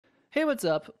Hey, what's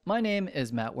up? My name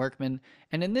is Matt Workman,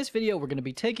 and in this video we're going to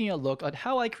be taking a look at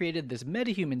how I created this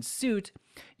MetaHuman suit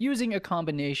using a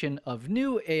combination of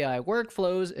new AI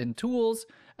workflows and tools,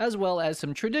 as well as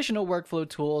some traditional workflow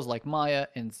tools like Maya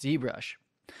and ZBrush.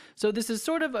 So this is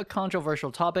sort of a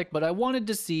controversial topic, but I wanted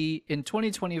to see in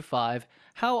 2025,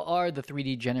 how are the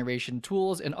 3D generation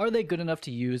tools and are they good enough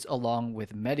to use along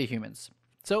with MetaHumans?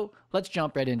 So let's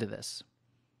jump right into this.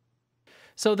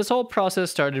 So this whole process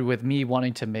started with me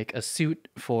wanting to make a suit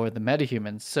for the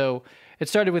MetaHumans. So it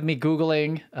started with me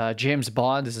Googling James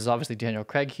Bond. This is obviously Daniel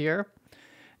Craig here.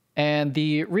 And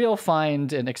the real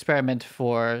find and experiment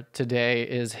for today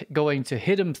is going to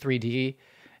Hitem3D.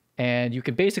 And you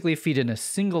can basically feed in a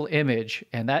single image,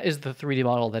 and that is the 3D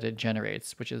model that it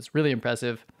generates, which is really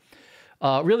impressive.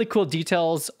 Really cool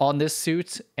details on this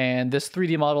suit, and this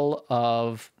 3D model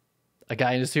of a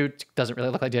guy in a suit, doesn't really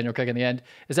look like Daniel Craig in the end,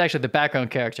 is actually the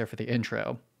background character for the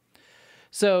intro.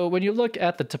 So when you look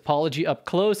at the topology up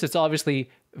close, it's obviously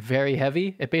very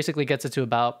heavy. It basically gets it to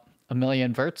about 1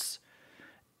 million verts.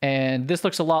 And this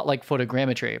looks a lot like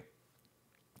photogrammetry.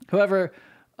 However,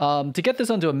 to get this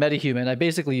onto a MetaHuman, I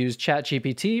basically used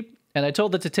ChatGPT, and I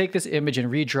told it to take this image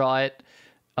and redraw it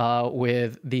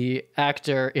with the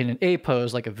actor in an A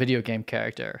pose like a video game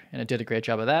character. And it did a great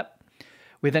job of that.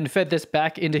 We then fed this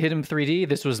back into Hitem3D.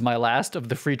 This was my last of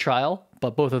the free trial,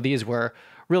 but both of these were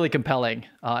really compelling.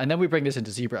 And then we bring this into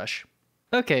ZBrush.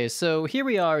 Okay, so here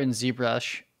we are in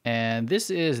ZBrush, and this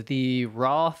is the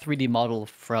raw 3D model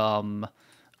from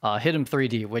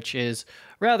Hitem3D, which is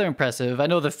rather impressive. I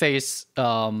know the face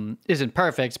isn't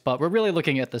perfect, but we're really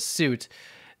looking at the suit.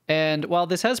 And while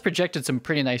this has projected some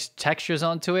pretty nice textures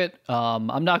onto it,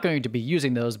 I'm not going to be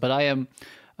using those, but I am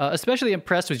especially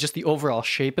impressed with just the overall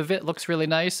shape of it. Looks really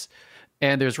nice.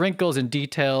 And there's wrinkles and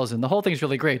details, and the whole thing's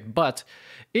really great. But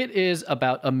it is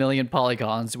about 1 million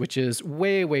polygons, which is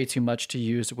way, way too much to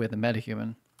use with a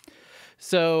MetaHuman.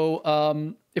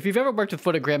 So if you've ever worked with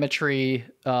photogrammetry,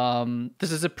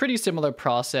 this is a pretty similar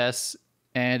process.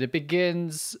 And it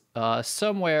begins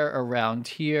somewhere around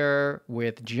here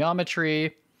with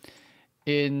geometry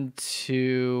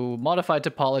into modified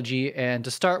topology, and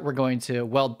to start we're going to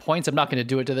weld points. I'm not going to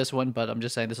do it to this one, but I'm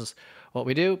just saying this is what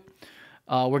we do.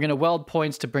 We're going to weld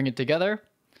points to bring it together,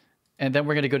 and then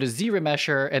we're going to go to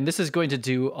ZRemesher, and this is going to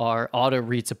do our auto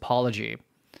retopology.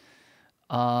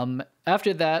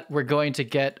 After that, we're going to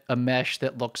get a mesh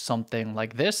that looks something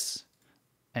like this,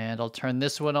 and I'll turn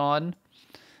this one on,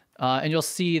 and you'll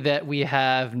see that we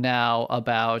have now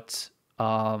about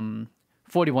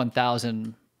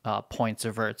 41,000 points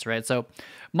or verts, right? So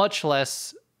much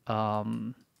less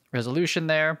resolution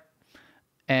there.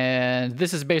 And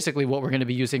this is basically what we're going to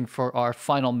be using for our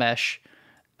final mesh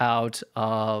out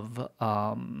of,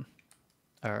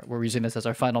 or we're using this as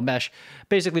our final mesh,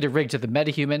 basically to rig to the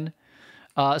MetaHuman.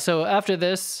 So after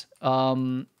this,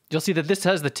 you'll see that this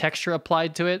has the texture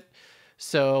applied to it.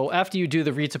 So after you do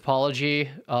the retopology,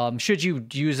 should you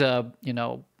use a,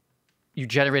 you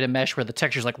generate a mesh where the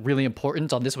texture is like really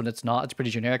important. On this one, it's not. It's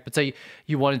pretty generic. But say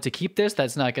you wanted to keep this,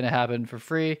 that's not going to happen for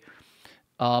free.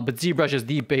 But ZBrush is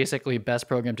the basically best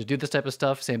program to do this type of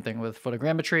stuff. Same thing with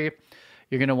photogrammetry.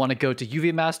 You're going to want to go to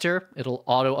UV Master. It'll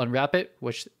auto unwrap it,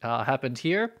 which happened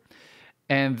here.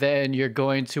 And then you're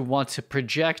going to want to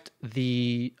project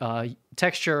the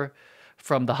texture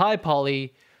from the high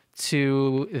poly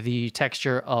to the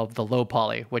texture of the low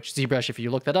poly, which ZBrush, if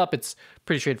you look that up, it's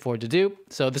pretty straightforward to do.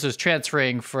 So this is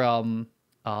transferring from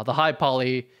the high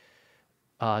poly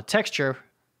texture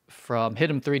from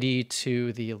Hitem3D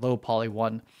to the low poly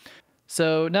one.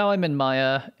 So now I'm in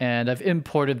Maya, and I've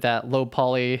imported that low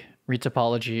poly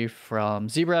retopology from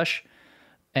ZBrush.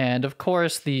 And of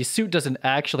course, the suit doesn't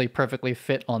actually perfectly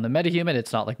fit on the MetaHuman.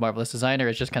 It's not like Marvelous Designer.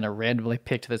 It's just kind of randomly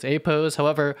picked this A pose.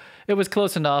 However, it was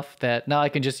close enough that now I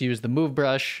can just use the Move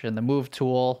brush and the Move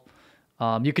tool.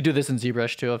 You could do this in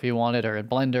ZBrush too if you wanted, or in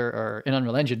Blender, or in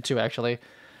Unreal Engine too, actually.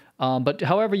 But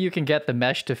however you can get the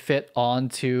mesh to fit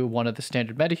onto one of the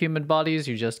standard MetaHuman bodies,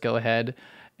 you just go ahead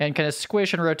and kind of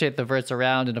squish and rotate the verts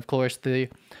around. And of course, the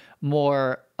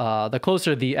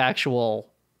closer the actual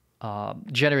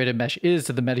generated mesh is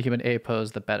to the MetaHuman A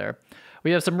pose, the better.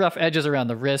 We have some rough edges around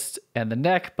the wrist and the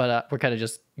neck, but we're kind of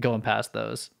just going past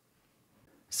those.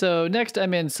 So next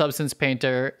I'm in Substance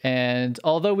Painter, and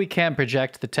although we can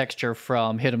project the texture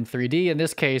from Hitem3D, in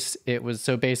this case it was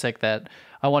so basic that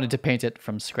I wanted to paint it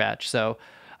from scratch. So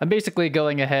I'm basically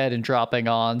going ahead and dropping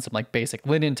on some like basic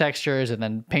linen textures and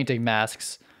then painting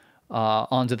masks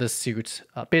onto the suit,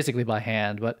 basically by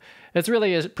hand. But it's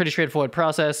really a pretty straightforward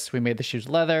process. We made the shoes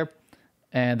leather,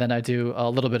 and then I do a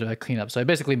little bit of a cleanup. So I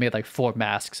basically made like 4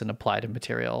 masks and applied a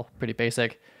material, pretty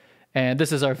basic. And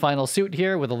this is our final suit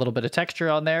here with a little bit of texture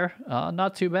on there.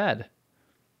 Not too bad.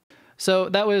 So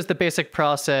that was the basic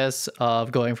process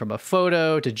of going from a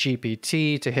photo to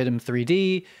GPT to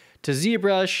Hitem3D to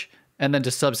ZBrush and then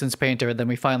to Substance Painter. And then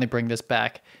we finally bring this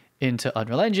back into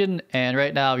Unreal Engine. And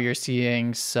right now you're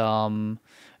seeing some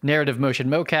narrative motion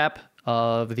mocap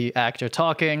of the actor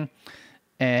talking.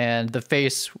 And the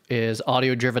face is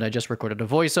audio driven. I just recorded a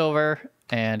voiceover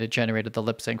and it generated the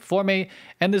lip sync for me.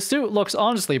 And the suit looks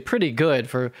honestly pretty good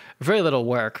for very little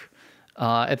work.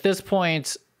 At this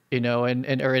point, or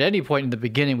at any point in the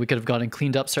beginning, we could have gone and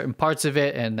cleaned up certain parts of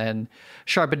it and then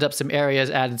sharpened up some areas,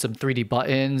 added some 3D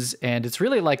buttons. And it's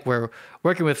really like we're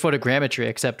working with photogrammetry,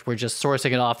 except we're just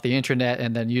sourcing it off the internet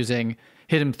and then using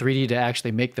Hitem3D to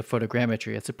actually make the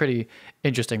photogrammetry. It's a pretty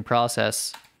interesting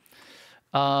process.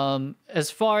 As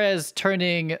far as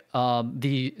turning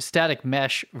the static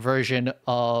mesh version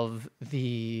of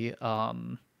the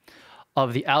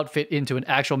outfit into an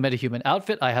actual MetaHuman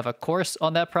outfit, I have a course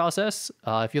on that process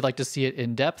if you'd like to see it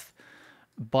in depth.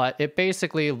 But it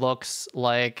basically looks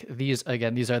like these.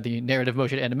 Again, these are the narrative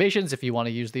motion animations. If you want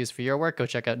to use these for your work, go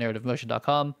check out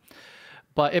narrativemotion.com.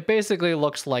 But it basically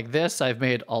looks like this. I've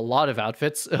made a lot of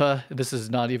outfits. This is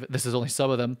only some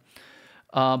of them.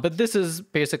 But this is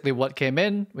basically what came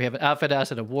in. We have an outfit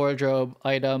asset, a wardrobe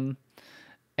item,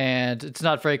 and it's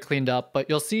not very cleaned up. But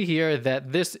you'll see here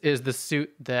that this is the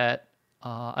suit that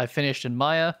I finished in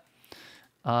Maya.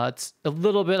 It's a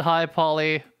little bit high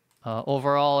poly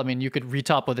overall. I mean, you could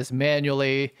retopo this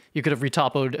manually. You could have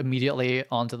retopoed immediately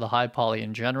onto the high poly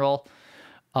in general.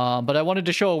 But I wanted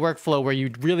to show a workflow where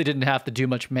you really didn't have to do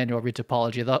much manual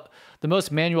retopology. The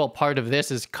most manual part of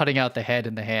this is cutting out the head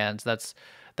and the hands.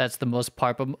 That's the most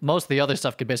part, but most of the other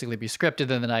stuff could basically be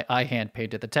scripted, and then I hand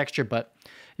painted the texture, but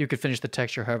you could finish the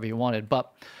texture however you wanted.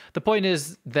 But the point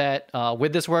is that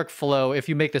with this workflow, if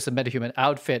you make this a MetaHuman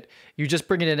outfit, you just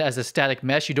bring it in as a static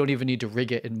mesh. You don't even need to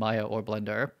rig it in Maya or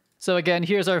Blender. So again,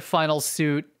 here's our final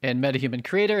suit in MetaHuman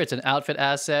Creator. It's an outfit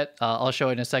asset. I'll show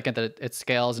in a second that it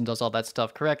scales and does all that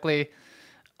stuff correctly.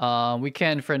 We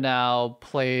can, for now,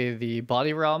 play the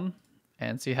body ROM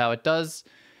and see how it does.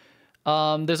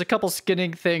 There's a couple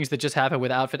skinning things that just happen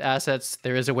with outfit assets.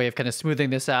 There is a way of kind of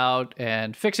smoothing this out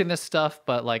and fixing this stuff,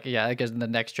 but I guess in the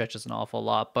next stretch is an awful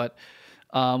lot. But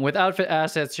with outfit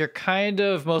assets, you're kind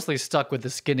of mostly stuck with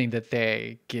the skinning that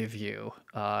they give you.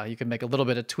 You can make a little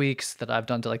bit of tweaks that I've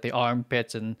done to the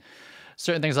armpits and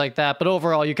certain things like that. But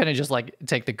overall, you kind of just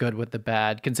take the good with the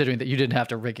bad, considering that you didn't have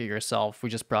to rig it yourself. We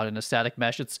just brought in a static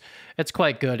mesh. It's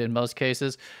quite good in most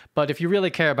cases. But if you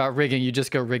really care about rigging, you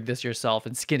just go rig this yourself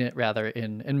and skin it rather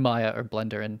in Maya or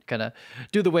Blender and kind of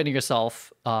do the weighting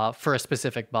yourself for a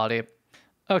specific body.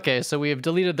 Okay, so we've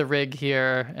deleted the rig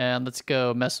here, and let's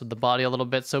go mess with the body a little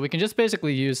bit. So we can just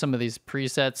basically use some of these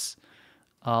presets.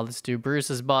 Let's do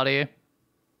Bruce's body.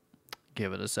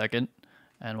 Give it a second,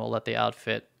 and we'll let the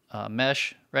outfit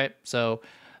mesh, right? So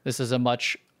this is a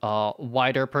much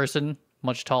wider person,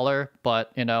 much taller,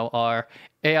 but our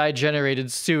AI generated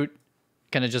suit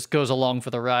kind of just goes along for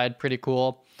the ride. Pretty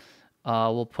cool.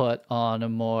 We'll put on a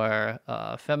more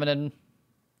feminine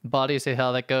body, see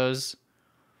how that goes.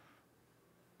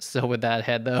 So with that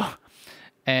head though,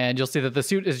 and you'll see that the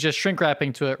suit is just shrink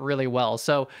wrapping to it really well.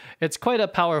 So it's quite a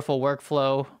powerful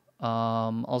workflow.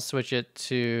 I'll switch it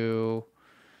to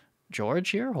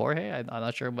George here, Jorge. I'm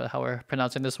not sure how we're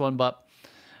pronouncing this one, but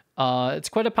it's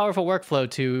quite a powerful workflow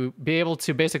to be able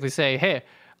to basically say, hey,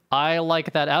 I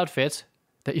like that outfit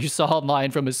that you saw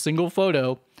online from a single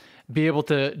photo, be able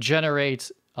to generate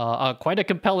quite a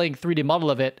compelling 3D model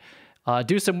of it,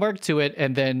 do some work to it,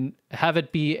 and then have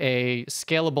it be a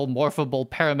scalable, morphable,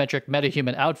 parametric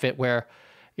MetaHuman outfit where,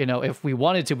 if we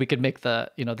wanted to, we could make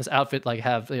this outfit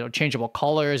have, changeable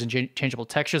colors and changeable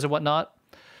textures and whatnot.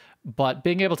 But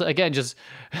being able to, again, just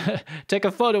take a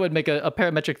photo and make a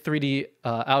parametric 3D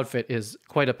outfit is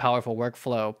quite a powerful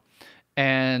workflow.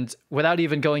 And without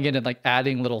even going in and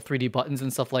adding little 3D buttons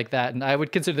and stuff like that. And I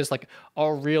would consider this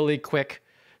a really quick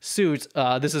suit.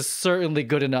 This is certainly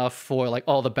good enough for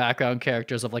all the background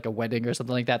characters of a wedding or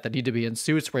something like that need to be in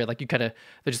suits where you kind of,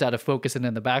 they're just out of focus and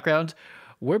in the background.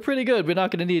 We're pretty good. We're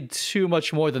not going to need too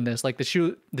much more than this. The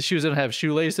shoes don't have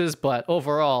shoelaces, but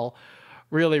overall,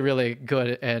 really, really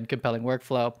good and compelling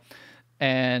workflow.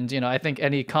 And, I think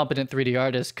any competent 3D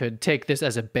artist could take this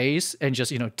as a base and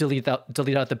just, delete out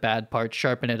the bad parts,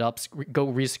 sharpen it up, go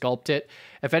resculpt it.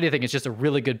 If anything, it's just a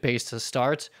really good base to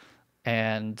start.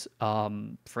 And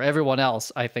for everyone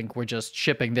else, I think we're just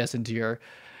shipping this into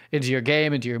into your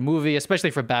game, into your movie,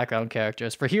 especially for background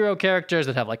characters. For hero characters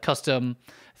that have like custom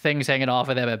things hanging off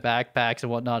of them and backpacks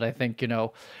and whatnot, I think,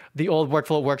 the old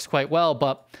workflow works quite well,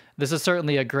 but this is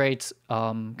certainly a great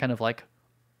kind of like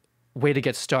way to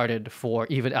get started for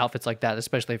even outfits like that,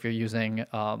 especially if you're using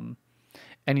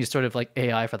any sort of like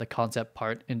AI for the concept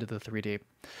part into the 3D.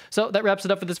 So that wraps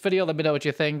it up for this video. Let me know what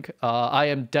you think. I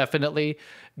am definitely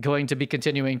going to be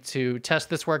continuing to test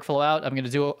this workflow out. I'm going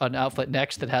to do an outfit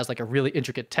next that has like a really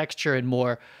intricate texture and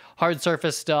more hard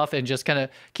surface stuff, and just kind of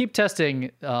keep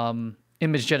testing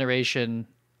image generation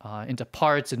into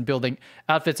parts and building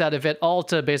outfits out of it, all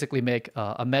to basically make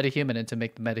a MetaHuman and to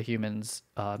make the MetaHumans,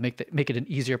 make it an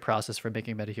easier process for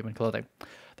making MetaHuman clothing.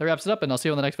 That wraps it up, and I'll see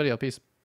you in the next video. Peace.